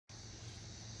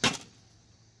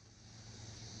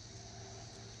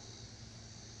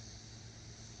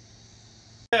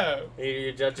Yeah.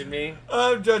 You're judging me?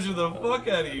 I'm judging the fuck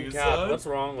out of you, God, son. what's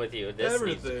wrong with you? This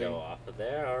needs to Everything. go off of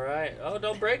there, alright. Oh,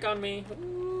 don't break on me.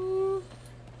 Oh,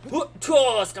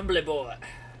 stumbly boy.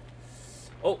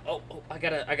 Oh, I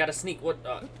gotta sneak. What?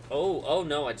 Oh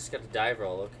no, I just got a dive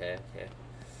roll. Okay.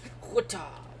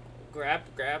 Grab.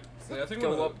 See, I think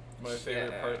Go one of up. my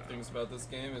favorite things about this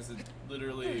game is it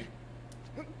literally,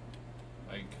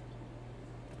 like,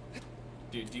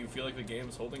 do you feel like the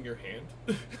game's holding your hand?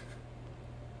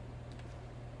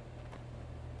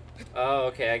 Oh,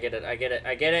 okay, I get it. Oh,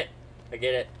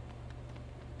 yeah.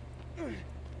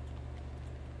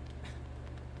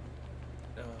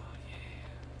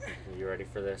 Are you ready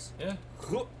for this? Yeah.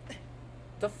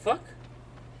 The fuck?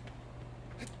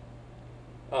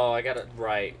 Oh, I got it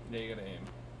right. Yeah, you gotta aim.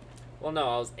 Well, no,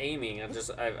 I was aiming.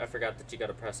 I forgot that you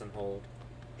gotta press and hold.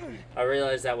 I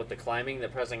realized that with the climbing, the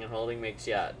pressing and holding makes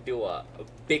you do a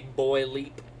big boy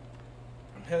leap.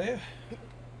 Hell yeah.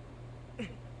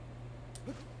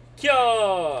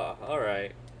 Kyo!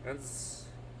 Alright. That's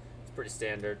pretty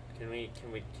standard. Can you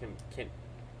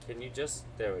just,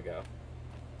 there we go.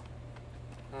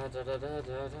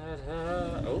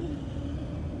 Oh.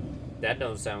 That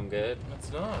don't sound good.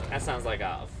 That's not. That sounds like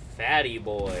a fatty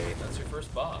boy. That's your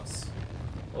first boss.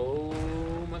 Oh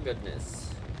my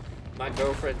goodness. My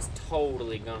girlfriend's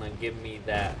totally gonna give me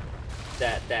that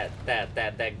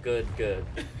good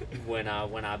when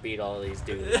I beat all these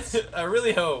dudes. I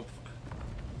really hope.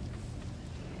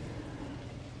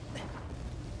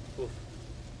 Oof.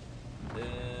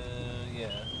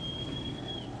 Yeah.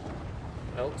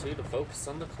 L2 to focus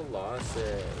on the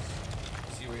Colossus.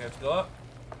 See where you have to go up?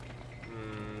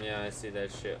 Yeah, I see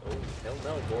that shit. Oh, hell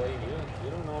no, boy. You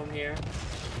don't know I'm here.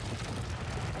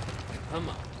 Come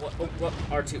on. What?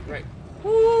 R2, right.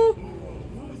 Woo!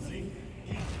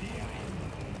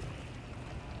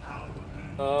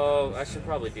 Oh, I should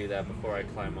probably do that before I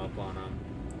climb up on him.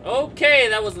 Okay,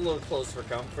 that was a little close for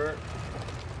comfort.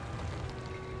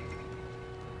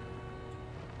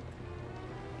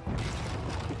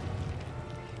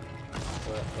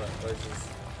 What is this?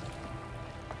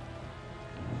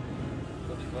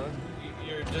 What the fuck?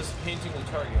 You're just painting the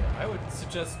target. I would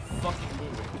suggest fucking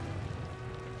moving.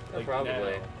 Like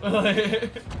Probably. now.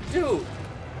 Dude,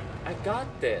 I got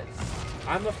this.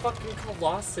 I'm a fucking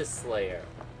Colossus Slayer.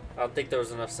 I don't think there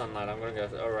was enough sunlight. I'm gonna go.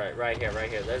 Alright, right here.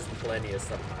 There's plenty of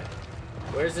sunlight.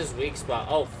 Where's his weak spot?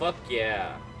 Oh, fuck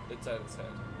yeah. It's at his head.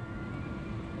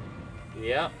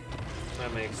 Yep.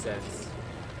 That makes sense.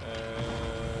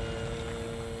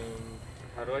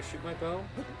 How do I shoot my bow?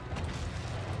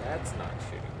 That's not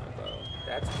shooting my bow.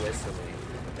 That's whistling.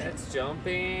 That's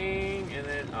jumping. And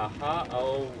then,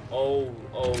 oh,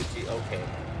 gee, okay.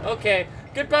 Okay.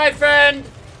 Goodbye, friend!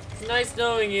 It's nice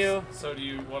knowing you. So do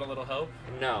you want a little help?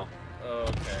 No. Oh,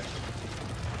 okay.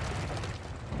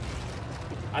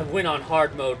 I went on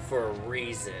hard mode for a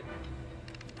reason.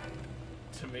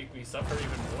 To make me suffer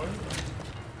even more?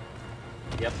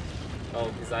 Yep. Oh,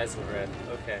 his eyes were red.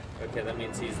 Okay, that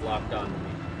means he's locked on to me.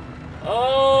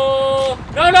 Oh!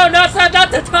 No, it's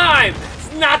not the time!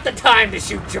 It's not the time to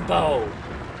shoot your bow!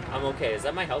 I'm okay. Is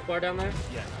that my health bar down there?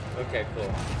 Yeah. Okay, cool.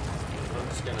 I'm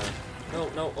just gonna...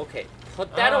 No, okay.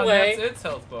 Put that away. That's its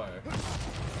health bar. And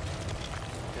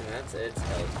that's its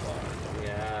health bar.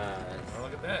 Yes. Oh,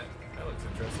 look at that. That looks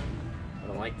interesting. I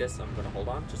don't like this. I'm gonna hold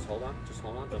on. Just hold on.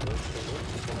 Don't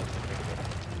move. Just hold on.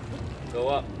 Go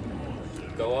up.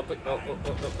 Go up. Oh,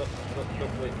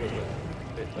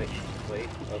 wait.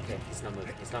 Okay, he's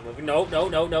not moving. No.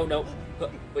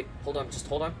 Wait, hold on. Just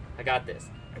hold on. I got this.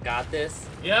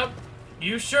 Yep.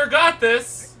 You sure got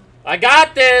this. I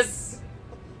got this!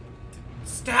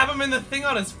 Stab him in the thing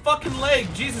on his fucking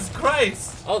leg. Jesus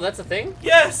Christ. Oh, that's a thing?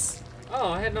 Yes.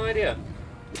 Oh, I had no idea.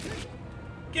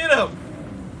 Get him.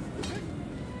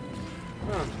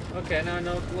 Huh. Okay, now I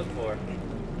know what to look for.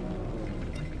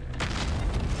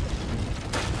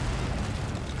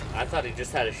 I thought he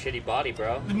just had a shitty body,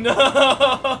 bro.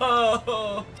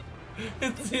 No.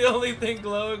 It's the only thing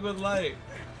glowing with light.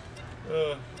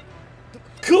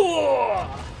 Cool!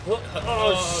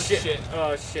 Oh, shit.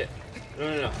 Oh, shit.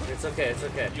 No. It's okay.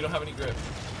 You don't have any grip.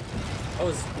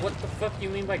 Oh, what the fuck do you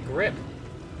mean by grip?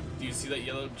 Do you see that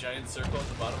yellow giant circle at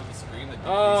the bottom of the screen? That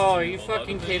Oh, are you increases your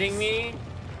fucking hold kidding things? me?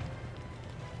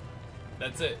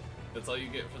 That's it. That's all you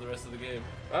get for the rest of the game.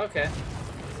 Okay.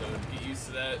 So get used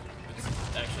to that. It's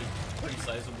actually pretty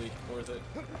sizably worth it.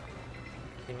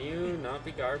 Can you not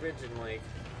be garbage and, like,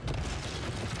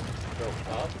 go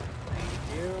up?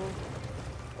 Thank you.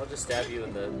 I'll just stab you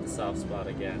in the soft spot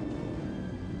again.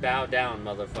 Bow down,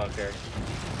 motherfucker.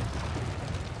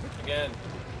 Again.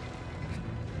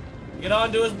 Get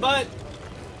onto his butt!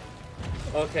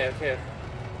 Okay.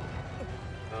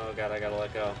 Oh god, I gotta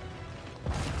let go.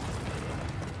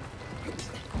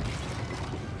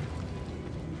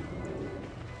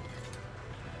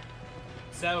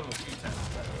 Stab him a few times,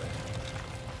 by the way.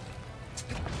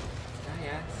 Did I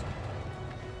ask?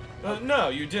 No,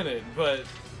 you didn't, but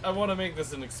I want to make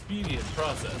this an expedient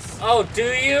process. Oh, do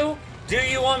you? Do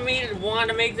you want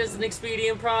to make this an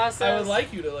expedient process? I would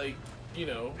like you to, like, you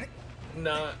know,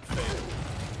 not fail.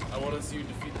 I want to see you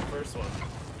defeat the first one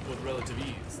with relative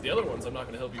ease. The other ones I'm not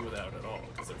going to help you without at all,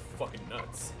 because they're fucking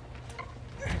nuts.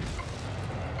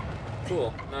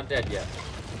 Cool, not dead yet.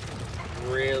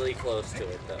 Really close to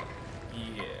it, though.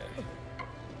 Yeah.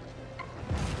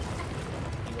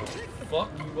 You gonna fuck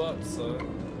you up,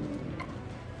 son.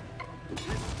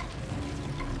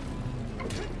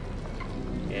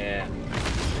 Yeah.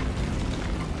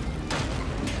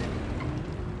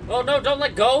 Oh no, don't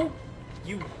let go!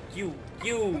 You.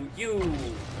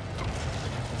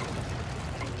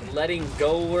 Letting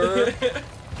goer.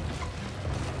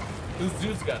 This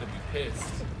dude's gotta be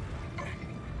pissed.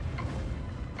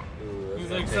 Ooh, He's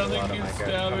like, something keeps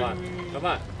stabbing me. Come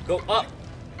on, go up!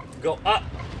 Go up!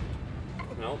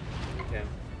 Nope. Okay.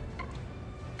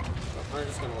 I'm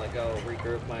just gonna let go,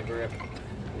 regroup my grip.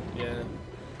 Yeah.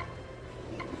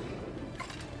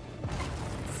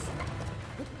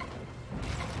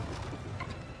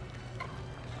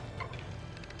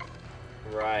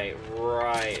 Right.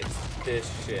 It's this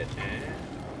shit, eh?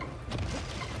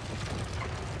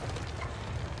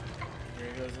 Here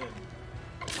he goes in.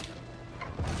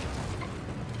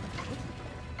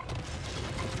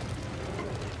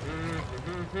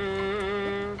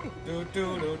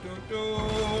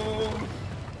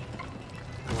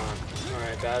 Come on.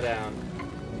 Alright, bow down.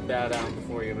 Bow down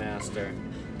before your master.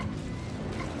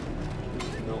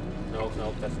 Nope,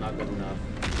 that's not good enough.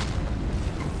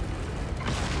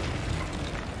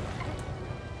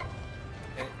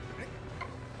 Okay.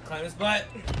 Climb his butt.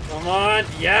 Come on,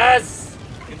 yes!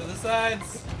 Get to the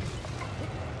sides.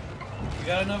 You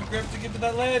got enough grip to get to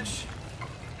that ledge.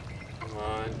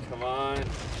 Come on.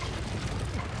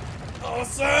 Oh,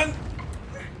 son!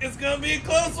 It's gonna be a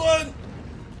close one!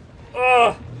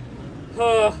 Oh!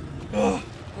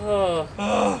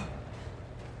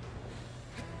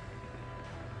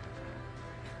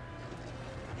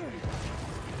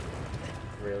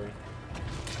 Really?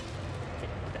 Get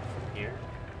that from here?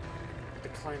 To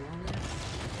climb on there?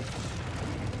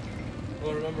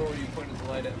 Well, remember where you pointed the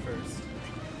light at first.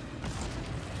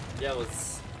 Yeah,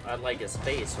 I like his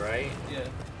face, right? Yeah.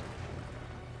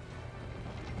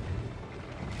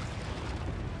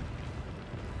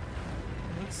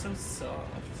 It looks so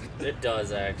soft. It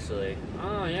does, actually.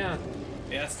 Oh, yeah.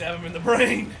 Yeah, stab him in the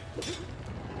brain!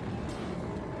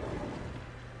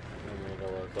 I'm gonna go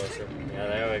a little closer. Yeah,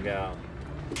 there we go.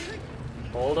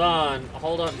 Hold on.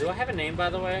 Do I have a name, by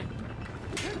the way?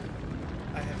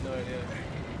 I have no idea.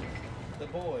 The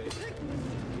boy. I'm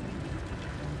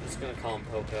just gonna call him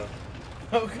Poco.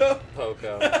 Poco?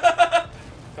 Poco.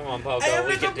 Come on, Poco. I am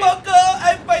we little can do- Poco!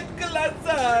 I fight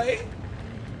Colossus!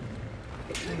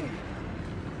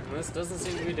 This doesn't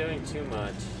seem to be doing too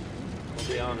much. I'll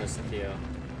be honest with you.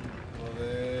 Well,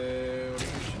 there...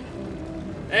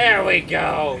 There we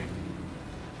go!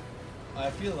 I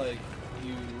feel like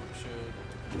you should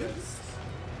rest.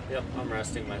 Yep, I'm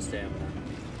resting my stamina.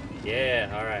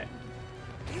 Yeah, alright.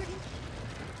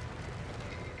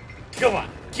 Come on!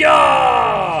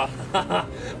 Yeah!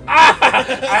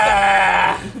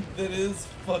 That is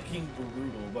fucking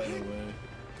brutal, by the way.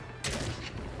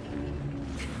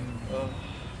 Oh,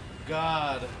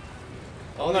 God.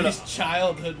 All these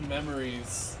childhood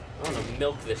memories. I want to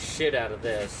milk the shit out of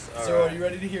this. So, are you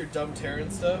ready to hear dumb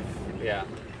Terran stuff? Yeah.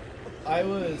 I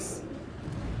was...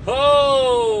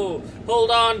 Oh! Hold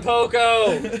on,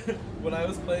 Poco! When I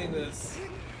was playing this,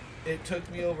 it took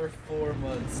me over 4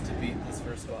 months to beat this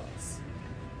first boss.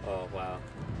 Oh, wow.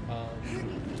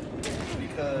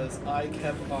 Because I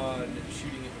kept on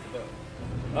shooting it with the bow.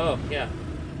 Oh, yeah.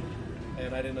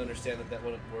 And I didn't understand that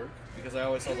wouldn't work, because I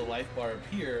always saw the life bar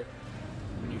appear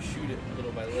when you shoot it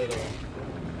little by little.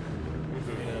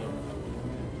 You know?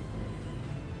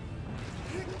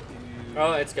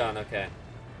 Oh, it's gone, okay.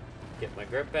 Get my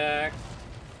grip back.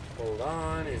 Hold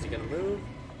on, is he gonna move?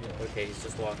 Yeah. Okay, he's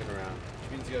just walking around.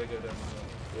 Which means you gotta go down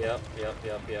the Yep.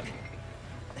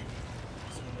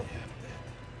 So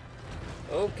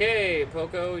Okay,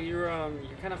 Poco, you're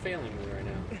kind of failing me right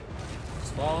now.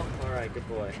 Just fall? Alright, good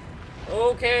boy.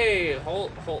 Okay,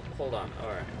 hold on,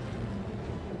 alright.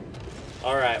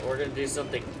 Alright, we're gonna do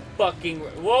something fucking...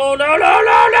 Whoa,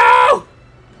 no!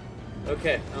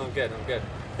 Okay, oh, I'm good.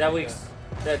 That weak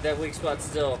spot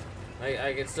still...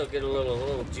 I can still get a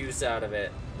little juice out of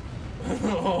it.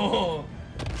 Oh,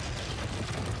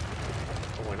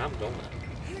 and I'm going.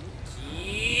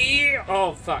 Yeah.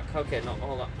 Oh fuck. Okay, no,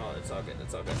 hold on. Oh, it's all good.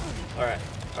 It's all good. All right.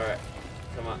 All right.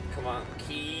 Come on. Come on.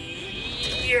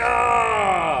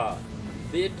 Yeah.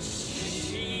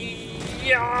 Bitch.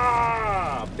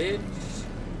 Yeah. Bitch.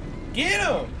 Get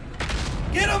him!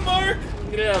 Get him, Mark!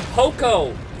 Yeah,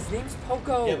 Poco. His name's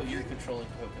Poco. Yeah, but you're controlling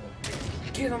Poco.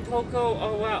 Get him, Poco.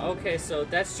 Oh wow. Okay, so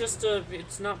that's just a.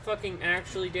 It's not fucking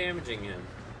actually damaging him.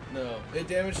 No, it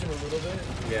damaged him a little bit.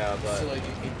 Yeah, but. So like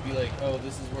it could be like, oh,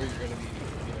 this is where you're gonna be,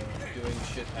 doing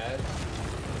shit at.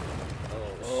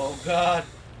 Oh god.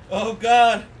 Oh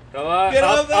god. Come on. Get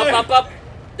up, there. up, up, up.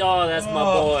 Oh, that's my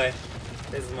boy.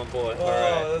 This is my boy. Oh, All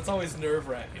right. that's always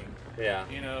nerve-wracking. Yeah.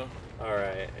 All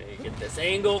right. You get this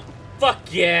angle.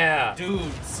 Fuck yeah.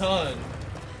 Dude, Son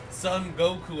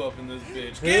Goku up in this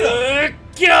bitch. Get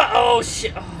him. Oh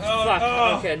shit. Oh, fuck.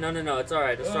 Oh. Okay, no. It's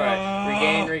alright. It's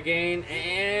alright. Regain,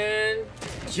 and.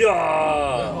 Yeah.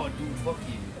 Oh, dude, fuck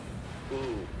you.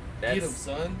 Ooh. That's. Get him,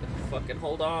 son. Fucking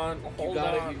hold on. You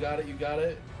got it. You got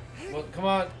it. Well, come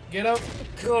on. Get up.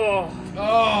 Oh.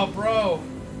 Oh, bro.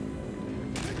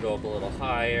 Go up a little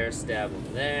higher. Stab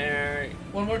him there.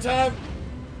 One more time.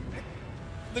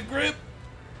 The grip.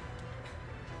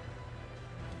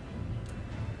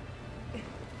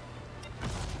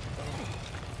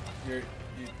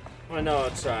 I know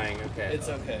it's trying. Okay. It's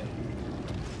okay.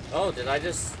 Oh, did I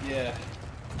just? Yeah.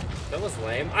 That was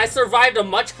lame. I survived a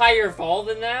much higher fall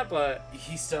than that, but...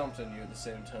 He stomped on you at the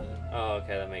same time. Oh,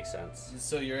 okay, that makes sense.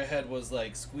 So your head was,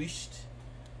 like, squished?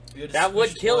 That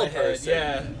would kill a person.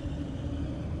 Yeah.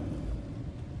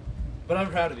 But I'm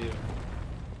proud of you.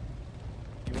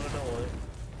 You wanna know why?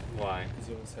 Why? Because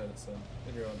you almost had it, son.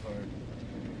 In your own heart.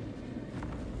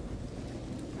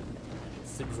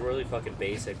 Seems really fucking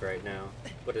basic right now,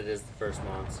 but it is the first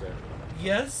monster.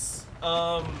 Yes.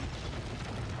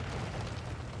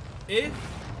 If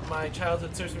my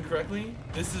childhood serves me correctly,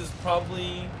 this is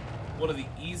probably one of the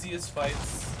easiest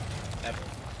fights ever.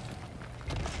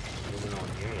 Moving on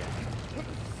here yet.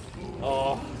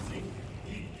 Oh.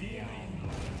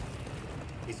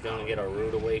 He's gonna get a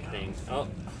rude awakening. Oh,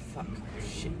 fuck.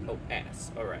 Shit. Oh,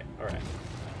 ass. Alright,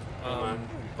 alright.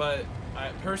 But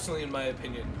personally, in my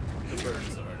opinion, the bird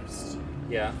is the hardest.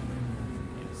 Yeah.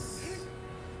 Yes.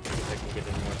 See if I can get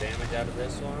any more damage out of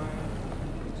this one.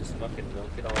 Just fucking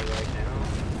milk it all right now.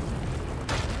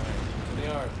 To the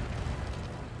arm.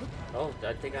 Oh,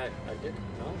 I think I did.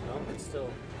 No, it's still.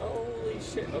 Holy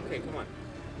shit. Okay, come on.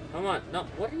 Come on. No,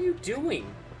 what are you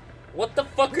doing? What the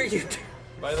fuck are you doing?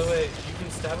 By the way, you can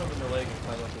stab him in the leg and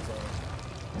climb up his arm.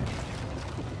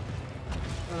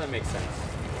 Oh, that makes sense.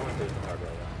 I want to do it the hard way,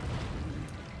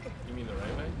 though. You mean the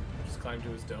right way? Just climb to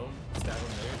his dome, stab him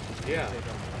there? Yeah. Take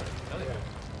him. Hell yeah.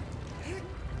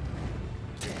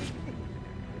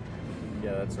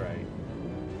 Yeah, that's right.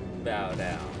 Bow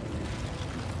down.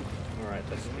 Alright,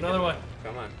 that's another one.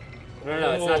 Come on.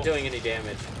 No, it's not doing any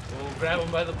damage. We'll grab him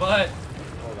by the butt.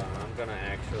 Hold on, I'm gonna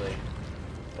actually...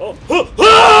 Oh!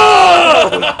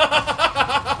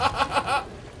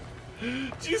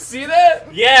 Did you see that?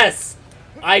 Yes!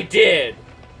 I did!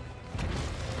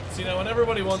 See, now when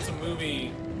everybody wants a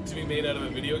movie to be made out of a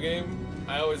video game,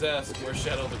 I always ask, where's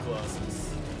Shadow the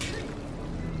Colossus?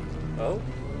 Oh?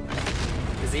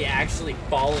 Is he actually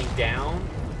falling down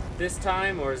this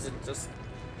time, or is it just...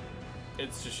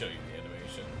 It's to show you the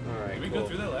animation. Alright, Did we cool. go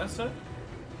through that last time?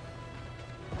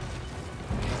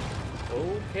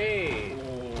 Okay.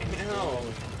 Oh. Ow.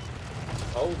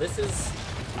 Oh, this is...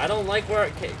 I don't like where...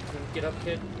 Okay, get up,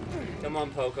 kid. Come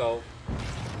on, Poco.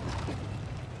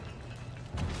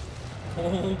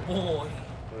 Oh boy.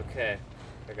 Okay.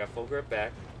 I got full grip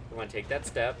back. I want to take that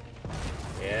step.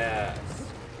 Yes.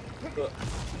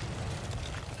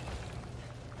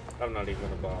 I'm not even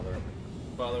gonna bother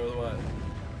Bother with what?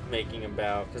 making him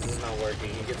bow because it's not working.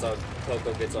 He gets all...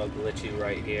 Poco gets all glitchy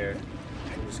right here.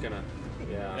 I'm just gonna...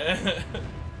 Yeah.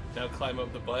 Now climb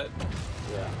up the butt.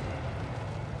 Yeah.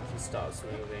 He stops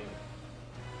moving.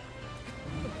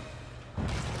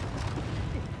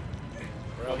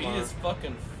 Bro, he is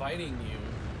fucking fighting you.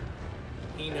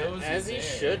 He knows As he's he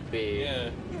there. should be. Yeah.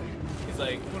 He's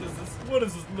like, what is this? What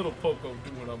is this little Poco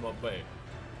doing on my back?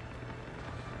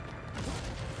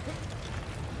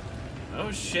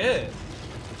 Oh shit.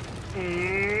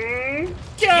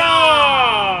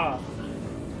 Yeah!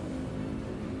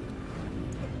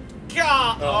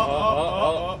 Gah!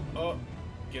 Oh.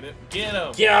 Get it. Get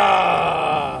him.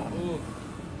 Yeah! Ooh.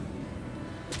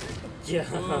 Yeah!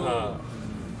 Ooh.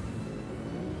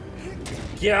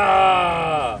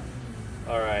 Yeah!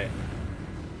 Alright.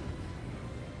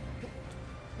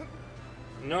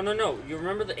 No. You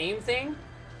remember the aim thing?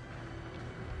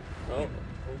 Oh,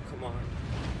 come on.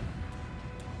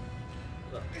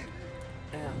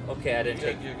 Yeah. Okay, I didn't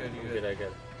take. You're good. I'm good. I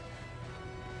good.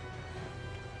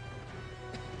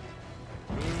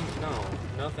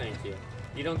 No, thank you.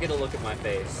 You don't get a look at my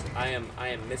face. I am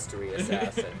mystery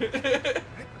assassin.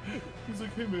 He's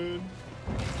like, hey man.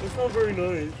 That's not very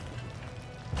nice.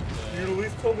 You at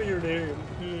least tell me your name.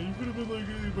 Yeah, you could have been like,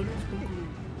 hey, my name's Poco.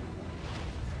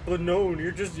 But no,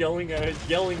 you're just yelling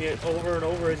it over and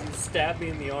over as you stab me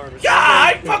in the arm. Yeah,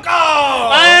 I'm Poco!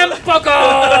 I am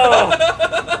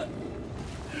Poco!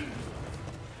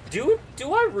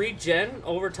 Do I regen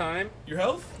over time? Your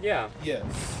health? Yeah. Yes.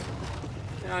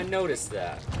 Yeah, I noticed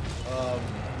that.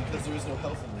 Because there is no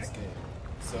health in this game.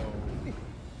 So.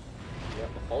 Yep.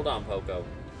 Hold on, Poco.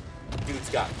 Dude's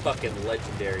got fucking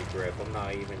legendary grip. I'm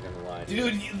not even gonna lie to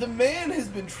you. Dude, the man has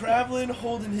been traveling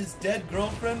holding his dead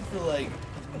girlfriend for like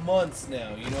months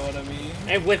now, you know what I mean?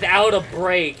 And without a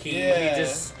break, he Yeah.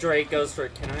 just straight goes for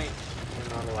it. Can I? I'm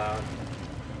not allowed.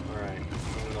 Alright.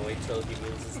 I'm gonna wait till he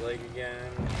moves his leg again.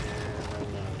 And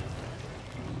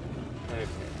okay.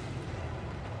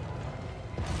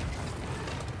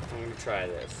 I'm gonna try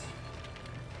this.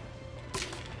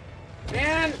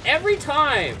 Man, every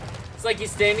time! It's like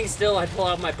he's standing still, I pull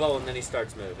out my bow, and then he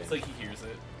starts moving. It's like he hears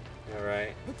it.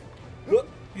 Alright.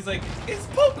 He's like, is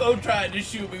Poco trying to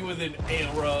shoot me with an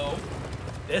arrow?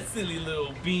 That silly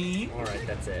little bean. Alright,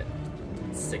 that's it.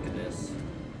 I'm sick of this.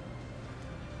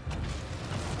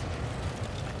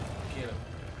 Get him.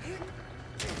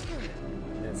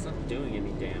 It's not doing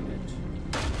any damage.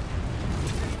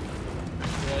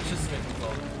 Yeah, it's just making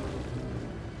fall.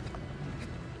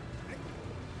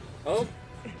 Oh!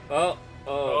 Oh!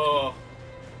 Oh.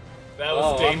 That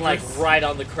was dangerous. I'm like right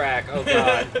on the crack. Oh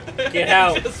god. Get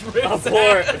out. Just rips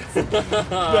Abort.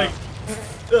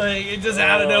 like it just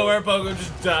out of nowhere, Poco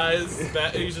just dies.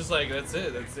 He's just like, that's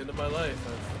it. That's the end of my life.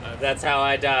 That's how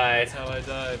I died. That's how I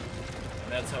died.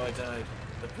 That's how I died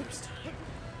the first time.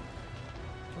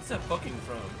 What's that fucking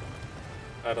from?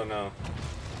 I don't know.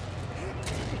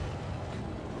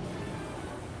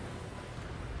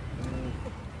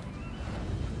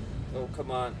 Oh,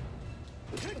 come on.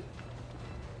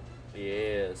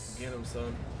 Yes. Get him,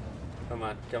 son. Come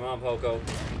on, Poco.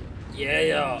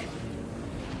 Yeah.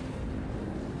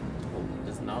 Oh,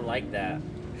 does not like that.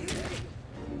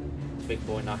 Big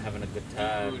boy not having a good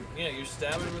time. Dude, yeah, you're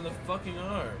stabbing him in the fucking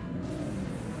arm.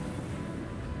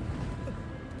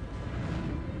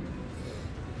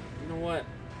 You know what?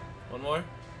 One more?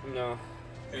 No.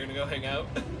 You're gonna go hang out?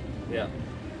 Yeah.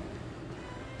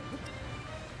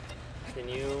 Can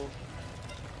you?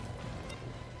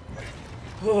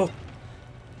 Oh.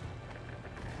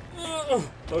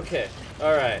 Okay.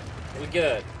 All right. We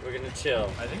good. We're gonna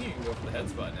chill. I think you can go for the head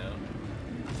spot now.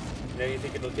 Now you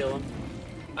think it'll kill him?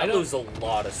 I don't- lose a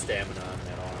lot of stamina on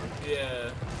that arm. Yeah.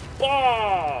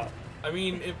 Bah! I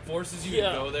mean, it forces you Yeah.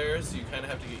 to go there, so you kind of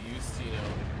have to get used to,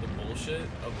 the bullshit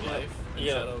of life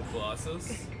instead of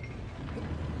Colossus.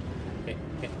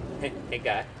 Hey,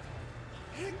 guy.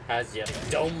 How's your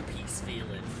dome piece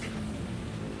feeling?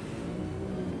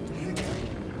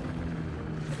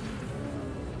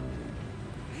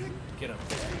 Get him.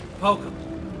 Poco.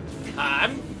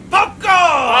 I'm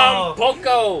Poco!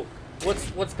 Poco!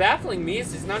 What's baffling me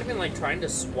is he's not even like trying to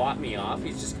swat me off.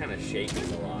 He's just kind of shaking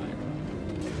a lot.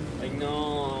 Like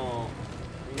no,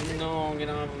 get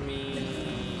off of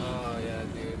me. Oh yeah,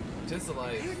 dude. Just a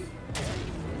life.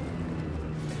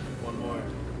 One more.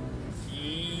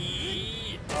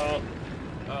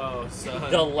 Oh,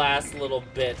 son. The last little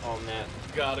bit on that.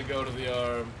 Gotta go to the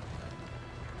arm.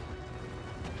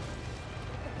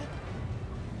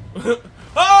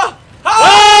 Ah!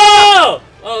 Oh!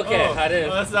 Okay, I didn't.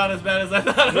 Well, that's not as bad as I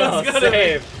thought it No, was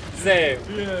gonna save.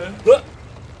 be. Yeah. Huh.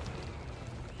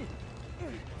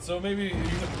 So maybe you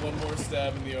have one more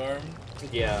stab in the arm.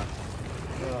 Yeah.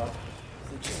 So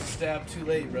just a stab too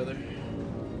late, brother.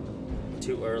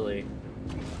 Too early.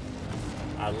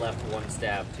 I left one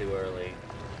stab too early.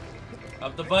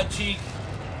 Up the butt cheek.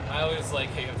 I always like,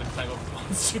 hey, you have to climb up the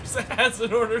monster's ass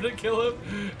in order to kill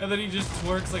him. And then he just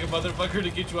twerks like a motherfucker to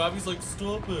get you off. He's like,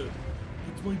 stop it.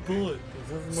 It's my butt.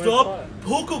 Stop.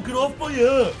 Poco, get off my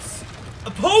ass.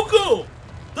 Poco!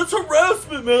 That's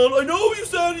harassment, man. I know you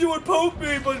said you would poke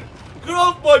me, but get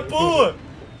off my butt.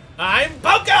 I'm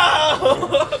Poco!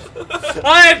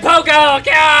 I'm Poco!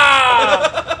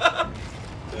 Yeah!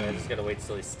 I just gotta wait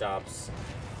till he stops.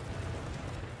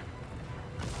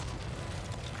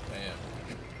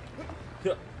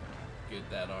 Get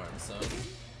that arm, son.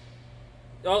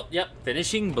 Oh, yep.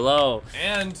 Finishing blow.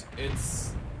 And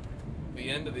it's the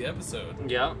end of the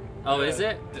episode. Yeah. Oh, Yeah. is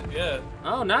it? Yeah.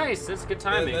 Oh, nice. That's good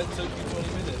timing. That took you 20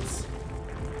 minutes.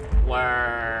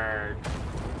 Word.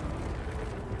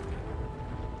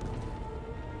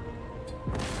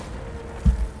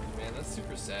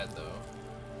 super sad though.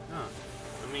 Huh.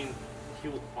 I mean, he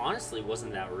honestly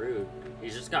wasn't that rude.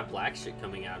 He's just got black shit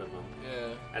coming out of him. Yeah.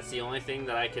 That's the only thing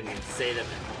that I can say that.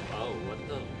 Oh, what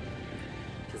the?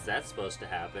 Because that's supposed to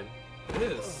happen. It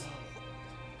is.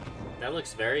 That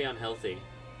looks very unhealthy.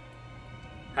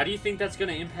 How do you think that's going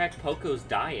to impact Poco's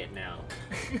diet now?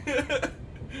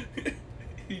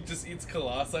 He just eats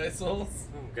Colossi souls?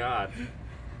 Oh, God.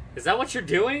 Is that what you're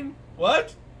doing?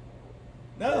 What?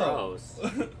 No. Gross.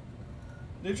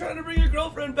 They're trying to bring your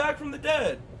girlfriend back from the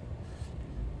dead.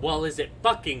 Well, is it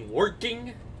fucking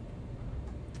working?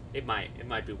 It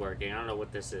might be working. I don't know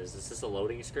what this is. Is this a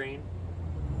loading screen?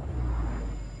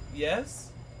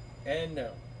 Yes and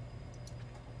no.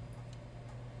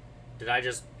 Did I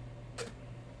just...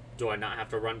 Do I not have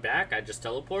to run back? I just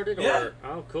teleported? Or... Yeah.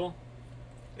 Oh, cool.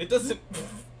 It doesn't...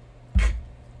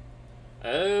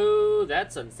 Oh,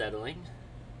 that's unsettling.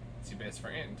 It's your best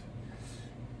friend.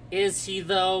 Is he,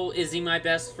 though? Is he my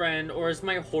best friend? Or is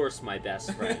my horse my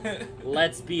best friend?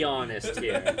 Let's be honest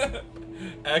here.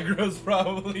 Aggro's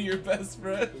probably your best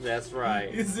friend. That's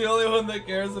right. He's the only one that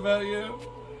cares about you.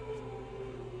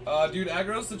 Dude,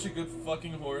 Aggro's such a good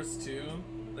fucking horse, too.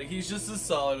 Like, he's just as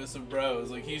solid as some bros.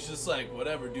 Like, he's just like,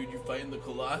 whatever, dude, you're fighting the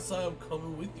Colossi, I'm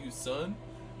coming with you, son.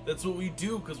 That's what we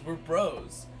do, because we're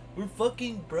bros. We're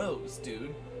fucking bros,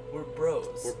 dude. We're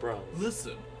bros. We're bros.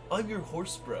 Listen, I'm your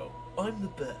horse bro. I'm the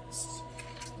best.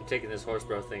 I'm taking this horse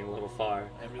bro thing a little far.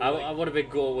 really I would have been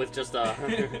cool with just a,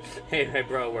 hey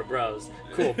bro, we're bros.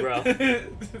 Cool, bro.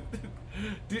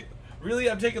 Dude,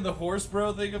 really, I'm taking the horse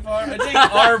bro thing far? I take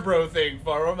our bro thing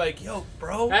far. I'm like, yo,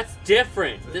 bro. That's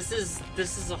different. This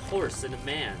is a horse and a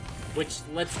man. Which,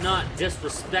 let's not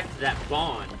disrespect that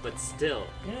bond, but still.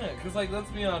 Yeah, because, like,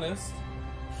 let's be honest.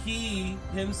 He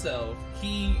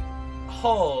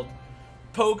hauled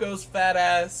Poco's fat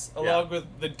ass along with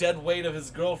the dead weight of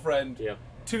his girlfriend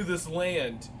to this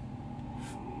land.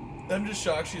 I'm just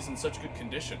shocked she's in such good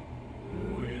condition.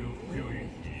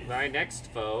 My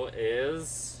next foe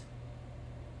is...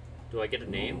 Do I get a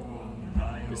name?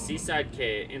 The seaside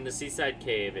cave. In the seaside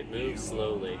cave, it moves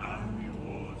slowly.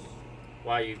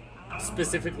 Why are you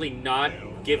specifically not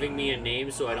giving me a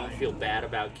name so I don't feel bad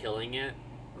about killing it?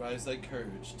 Rise thy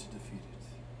courage to defeat it.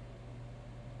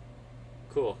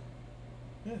 Cool.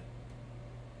 Yeah.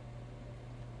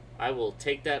 I will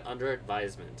take that under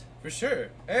advisement. For sure.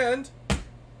 And...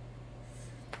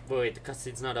 Wait, the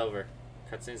cutscene's not over.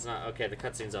 Cutscene's not... Okay, the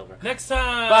cutscene's over. Next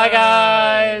time! Bye,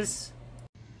 guys!